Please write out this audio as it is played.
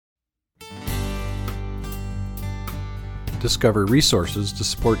discover resources to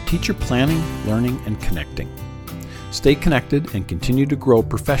support teacher planning, learning, and connecting. Stay connected and continue to grow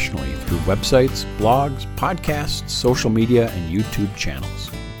professionally through websites, blogs, podcasts, social media, and YouTube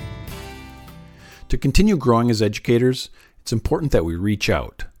channels. To continue growing as educators, it's important that we reach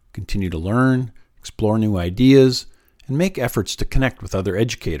out, continue to learn, explore new ideas, and make efforts to connect with other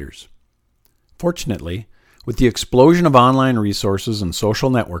educators. Fortunately, with the explosion of online resources and social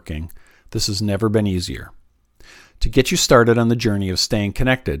networking, this has never been easier. To get you started on the journey of staying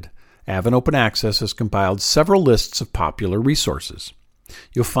connected, Avon Open Access has compiled several lists of popular resources.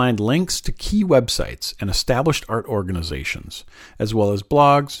 You'll find links to key websites and established art organizations, as well as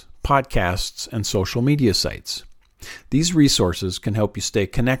blogs, podcasts, and social media sites. These resources can help you stay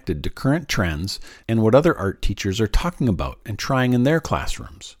connected to current trends and what other art teachers are talking about and trying in their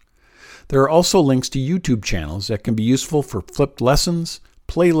classrooms. There are also links to YouTube channels that can be useful for flipped lessons,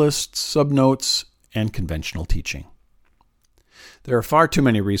 playlists, subnotes, and conventional teaching. There are far too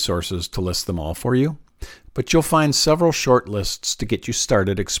many resources to list them all for you, but you'll find several short lists to get you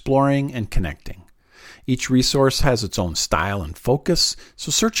started exploring and connecting. Each resource has its own style and focus,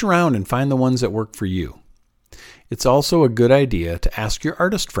 so search around and find the ones that work for you. It's also a good idea to ask your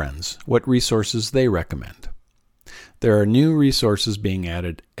artist friends what resources they recommend. There are new resources being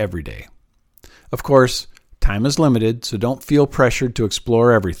added every day. Of course, time is limited, so don't feel pressured to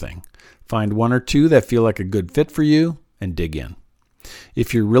explore everything. Find one or two that feel like a good fit for you and dig in.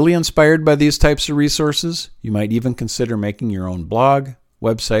 If you're really inspired by these types of resources, you might even consider making your own blog,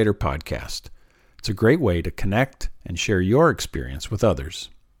 website, or podcast. It's a great way to connect and share your experience with others.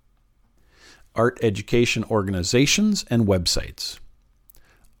 Art education organizations and websites.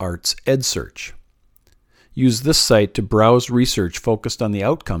 Arts EdSearch. Use this site to browse research focused on the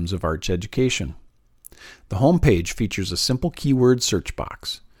outcomes of arts education. The homepage features a simple keyword search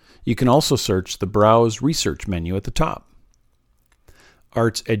box. You can also search the Browse Research menu at the top.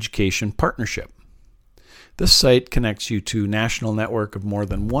 Arts Education Partnership. This site connects you to a national network of more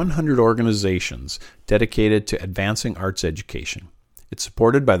than 100 organizations dedicated to advancing arts education. It's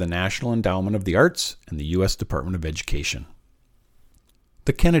supported by the National Endowment of the Arts and the U.S. Department of Education.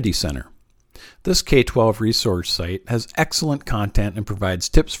 The Kennedy Center. This K-12 resource site has excellent content and provides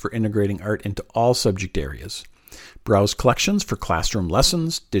tips for integrating art into all subject areas. Browse collections for classroom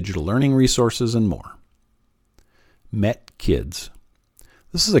lessons, digital learning resources, and more. Met Kids.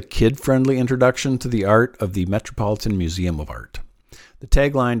 This is a kid-friendly introduction to the art of the Metropolitan Museum of Art. The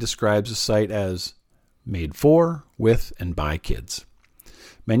tagline describes the site as made for, with, and by kids.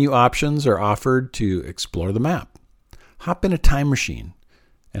 Menu options are offered to explore the map, hop in a time machine,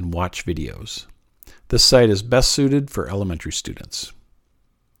 and watch videos. This site is best suited for elementary students.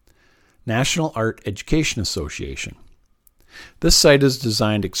 National Art Education Association. This site is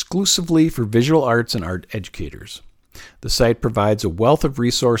designed exclusively for visual arts and art educators. The site provides a wealth of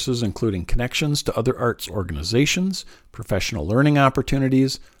resources including connections to other arts organizations, professional learning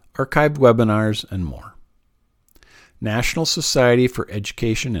opportunities, archived webinars, and more. National Society for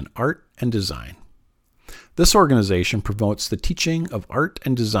Education in Art and Design. This organization promotes the teaching of art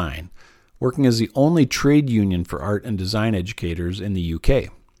and design, working as the only trade union for art and design educators in the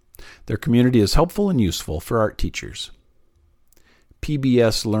UK. Their community is helpful and useful for art teachers.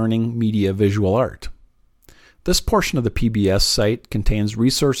 PBS Learning Media Visual Art. This portion of the PBS site contains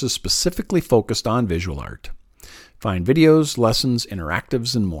resources specifically focused on visual art. Find videos, lessons,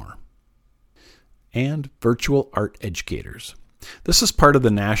 interactives, and more. And Virtual Art Educators. This is part of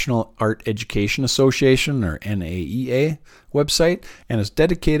the National Art Education Association, or NAEA, website and is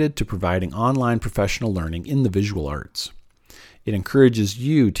dedicated to providing online professional learning in the visual arts. It encourages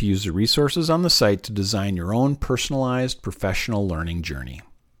you to use the resources on the site to design your own personalized professional learning journey.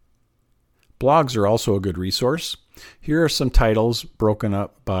 Blogs are also a good resource. Here are some titles broken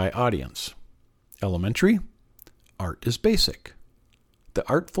up by audience. Elementary, Art is Basic. The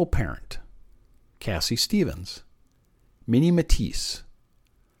Artful Parent, Cassie Stevens. Minnie Matisse,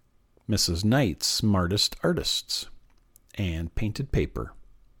 Mrs. Knight's Smartest Artists, and Painted Paper.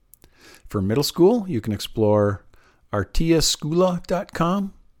 For middle school, you can explore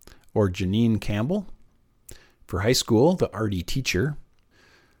artiascula.com or Janine Campbell. For high school, The Arty Teacher.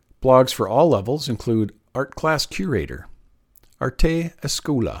 Blogs for all levels include Art Class Curator, Arte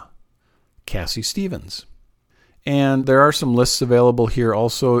Escola, Cassie Stevens. And there are some lists available here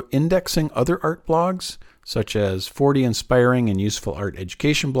also indexing other art blogs, such as 40 inspiring and useful art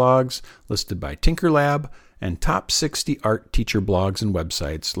education blogs listed by Tinkerlab, and top 60 art teacher blogs and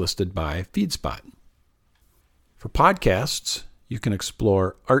websites listed by FeedSpot. For podcasts, you can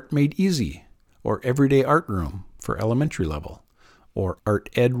explore Art Made Easy, or Everyday Art Room for elementary level, or Art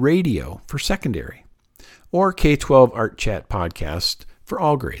Ed Radio for secondary. or K-12 Art Chat podcast for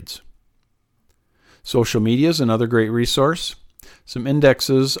all grades. Social media is another great resource. Some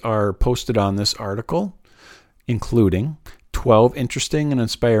indexes are posted on this article, including 12 interesting and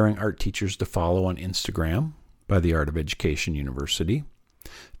inspiring art teachers to follow on Instagram by the Art of Education University,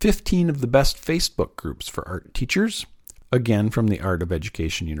 15 of the best Facebook groups for art teachers, again from the Art of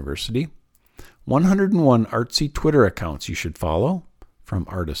Education University, 101 artsy Twitter accounts you should follow from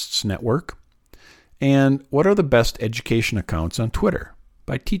Artists Network, and what are the best education accounts on Twitter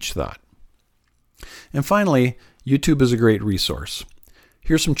by TeachThought. And finally, YouTube is a great resource.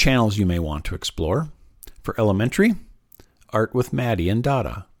 Here's some channels you may want to explore. For elementary, Art with Maddie and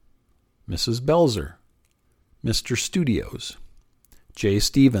Dada, Mrs. Belzer, Mr. Studios, Jay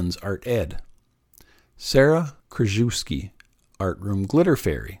Stevens Art Ed, Sarah Krajewski, Art Room Glitter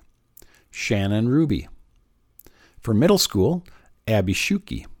Fairy, Shannon Ruby. For middle school, Abby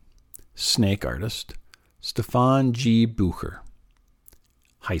Shuki, Snake Artist, Stefan G. Bucher.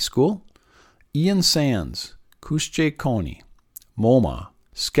 High school, Ian Sands, Kusje Koni, MoMA,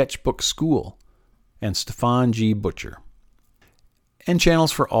 Sketchbook School, and Stefan G. Butcher. And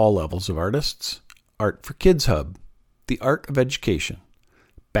channels for all levels of artists, Art for Kids Hub, The Art of Education,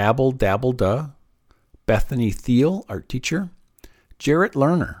 Babble Dabble Duh, Bethany Thiel, art teacher, Jarrett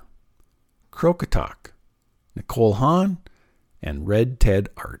Lerner, Crocotalk, Nicole Hahn, and Red Ted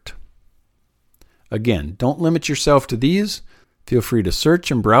Art. Again, don't limit yourself to these. Feel free to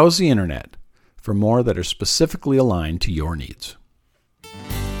search and browse the internet for more that are specifically aligned to your needs.